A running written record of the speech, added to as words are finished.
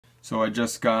So I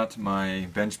just got my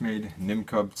Benchmade Nim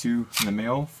Cub II in the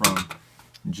mail from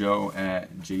Joe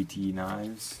at JT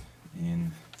Knives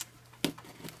in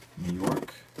New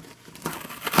York.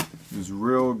 He was a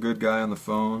real good guy on the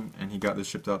phone, and he got this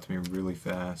shipped out to me really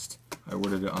fast. I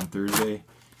ordered it on Thursday,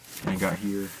 and it got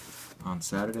here on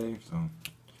Saturday, so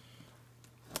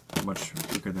much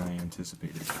quicker than I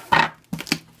anticipated.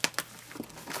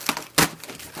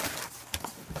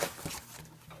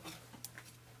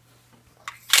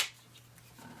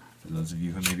 For those of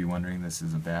you who may be wondering, this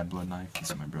is a bad blood knife. This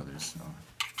is my brother's, so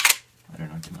I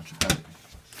don't know too much about it.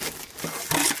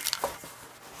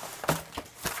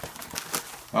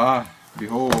 Ah,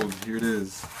 behold, here it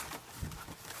is.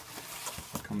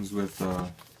 It comes with,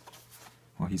 well,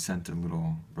 he sent a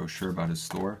little brochure about his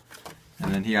store.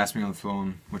 And then he asked me on the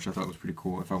phone, which I thought was pretty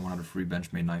cool, if I wanted a free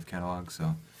Benchmade knife catalog,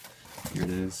 so here it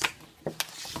is. I'll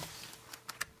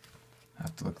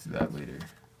have to look through that later.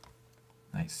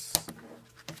 Nice.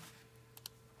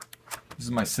 This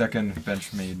is my second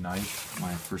Benchmade knife.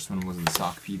 My first one was the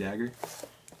Sock P dagger,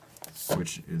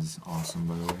 which is awesome,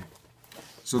 by the way.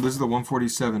 So this is the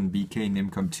 147 BK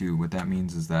Nim Cub II. What that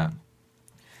means is that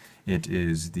it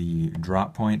is the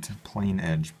drop point plain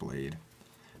edge blade.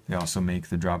 They also make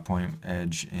the drop point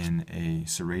edge in a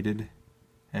serrated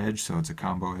edge, so it's a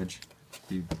combo edge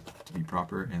to be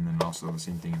proper, and then also the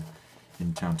same thing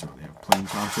in Tanto. They have plain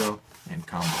Tanto and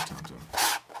combo Tanto.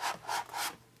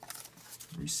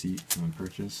 Receipt from the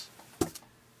purchase.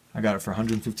 I got it for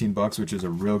 115 bucks, which is a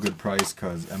real good price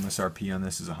because MSRP on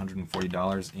this is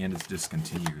 $140 and it's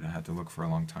discontinued. I had to look for a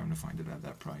long time to find it at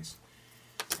that price.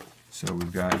 So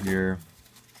we've got here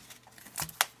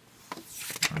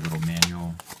our little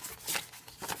manual.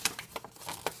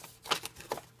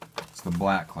 It's the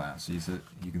black class.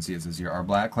 You can see it says here, our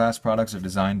black class products are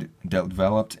designed,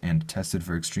 developed, and tested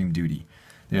for extreme duty.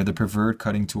 They are the preferred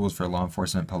cutting tools for law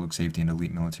enforcement, public safety, and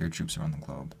elite military troops around the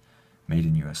globe. Made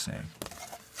in USA.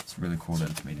 It's really cool that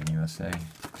it's made in USA.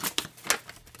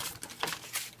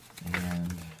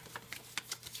 And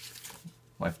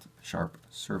Life Sharp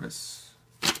Service.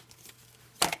 So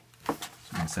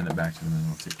I'm going to send it back to them and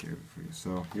they'll take care of it for you.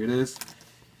 So here it is.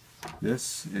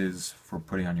 This is for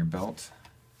putting on your belt.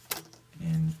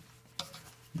 And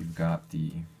you've got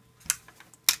the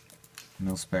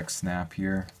mil-spec snap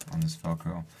here on this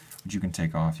Velcro, which you can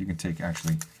take off. You can take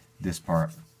actually this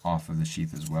part off of the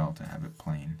sheath as well to have it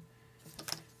plain,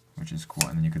 which is cool.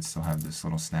 And then you could still have this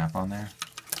little snap on there.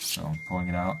 So pulling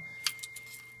it out,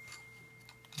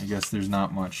 I guess there's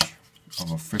not much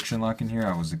of a friction lock in here.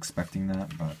 I was expecting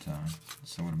that, but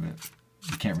it's a little bit,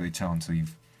 you can't really tell until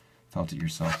you've felt it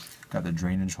yourself. Got the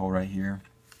drainage hole right here,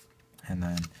 and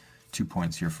then 2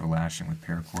 points here for lashing with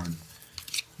paracord.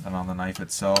 Then on the knife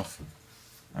itself,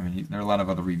 I mean, there are a lot of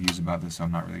other reviews about this, so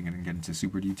I'm not really going to get into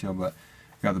super detail, but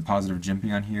I've got the positive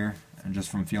jimping on here, and just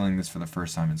from feeling this for the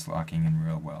first time, it's locking in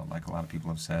real well. Like a lot of people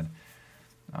have said,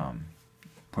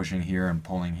 pushing here and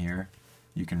pulling here,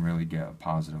 you can really get a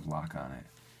positive lock on it.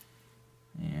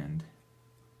 And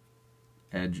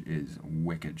edge is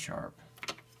wicked sharp.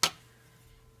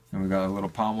 And we've got a little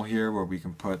pommel here where we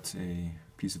can put a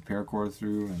piece of paracord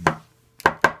through and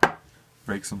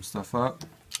break some stuff up.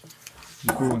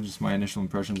 Cool, and just my initial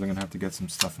impressions. I'm going to have to get some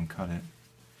stuff and cut it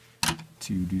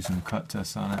to do some cut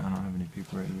tests on it. I don't have any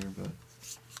paper right here, but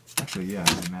actually, yeah, I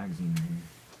have a magazine right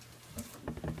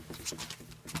here.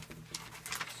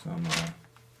 Some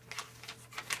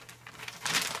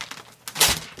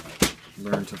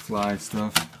Learn to Fly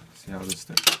stuff. See how this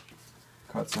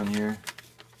cuts on here.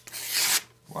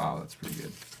 Wow, that's pretty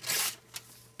good.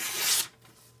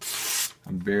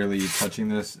 I'm barely touching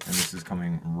this, and this is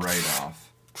coming right off.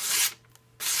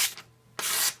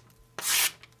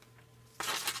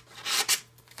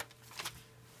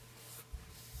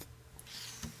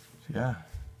 Yeah,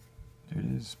 there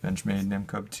it is. Benchmade Nim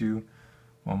Cub II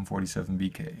 147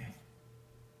 BK.